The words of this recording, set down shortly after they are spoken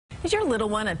Is your little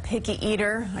one a picky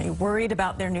eater? Are you worried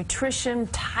about their nutrition?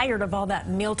 Tired of all that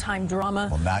mealtime drama?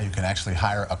 Well, now you can actually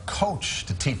hire a coach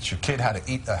to teach your kid how to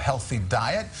eat a healthy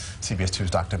diet. CBS 2's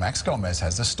Dr. Max Gomez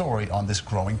has the story on this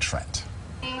growing trend.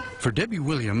 For Debbie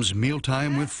Williams,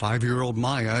 mealtime with 5-year-old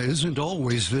Maya isn't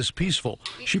always this peaceful.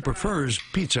 She prefers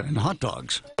pizza and hot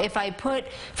dogs. If I put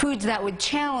foods that would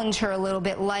challenge her a little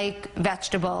bit, like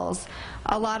vegetables,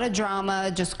 a lot of drama,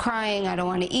 just crying, I don't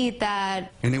want to eat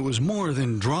that. And it was more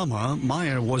than drama.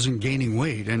 Maya wasn't gaining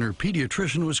weight, and her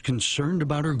pediatrician was concerned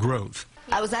about her growth.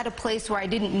 I was at a place where I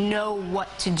didn't know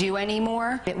what to do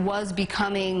anymore. It was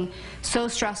becoming so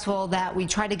stressful that we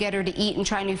try to get her to eat and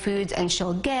try new foods, and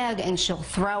she'll gag and she'll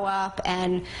throw up,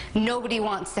 and nobody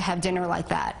wants to have dinner like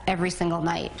that every single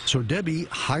night. So Debbie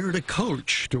hired a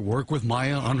coach to work with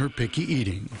Maya on her picky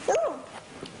eating.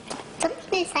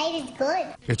 This side is good.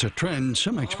 It's a trend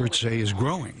some experts say is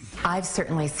growing. I've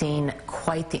certainly seen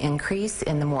quite the increase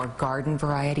in the more garden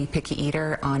variety picky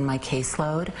eater on my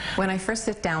caseload. When I first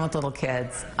sit down with little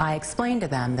kids, I explain to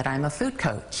them that I'm a food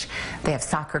coach. They have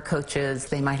soccer coaches,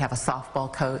 they might have a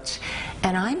softball coach,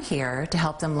 and I'm here to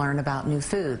help them learn about new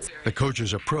foods. The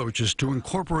coach's approach is to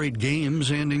incorporate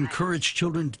games and encourage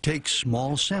children to take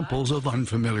small samples of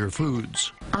unfamiliar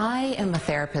foods. I am a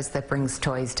therapist that brings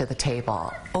toys to the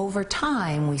table. Over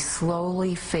time, we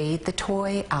slowly fade the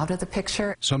toy out of the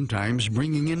picture. Sometimes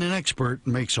bringing in an expert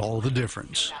makes all the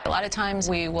difference. A lot of times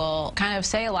we will kind of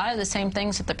say a lot of the same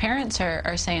things that the parents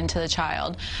are saying to the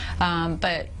child,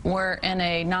 but we're in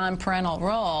a non-parental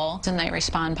role and they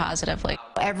respond positively.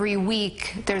 Every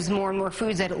week there's more and more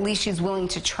foods that at least she's willing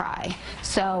to try,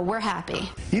 so we're happy.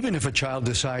 Even if a child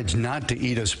decides not to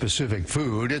eat a specific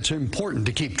food, it's important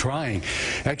to keep trying.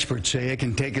 Experts say it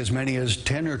can take as many as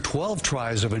 10 or 12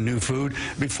 tries of a new food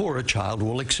before a child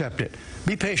will accept it.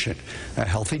 Be patient. A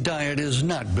healthy diet is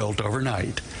not built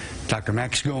overnight. Dr.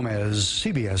 Max Gomez,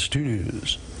 CBS 2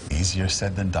 News. Easier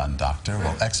said than done, doctor.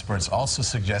 Well, experts also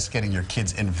suggest getting your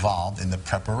kids involved in the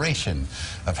preparation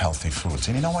of healthy foods.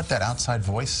 And you know what? That outside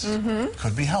voice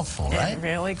could be helpful, right? It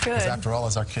really could. Because after all,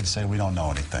 as our kids say, we don't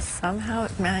know anything. Somehow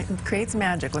it creates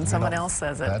magic when someone else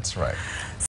says it. That's right.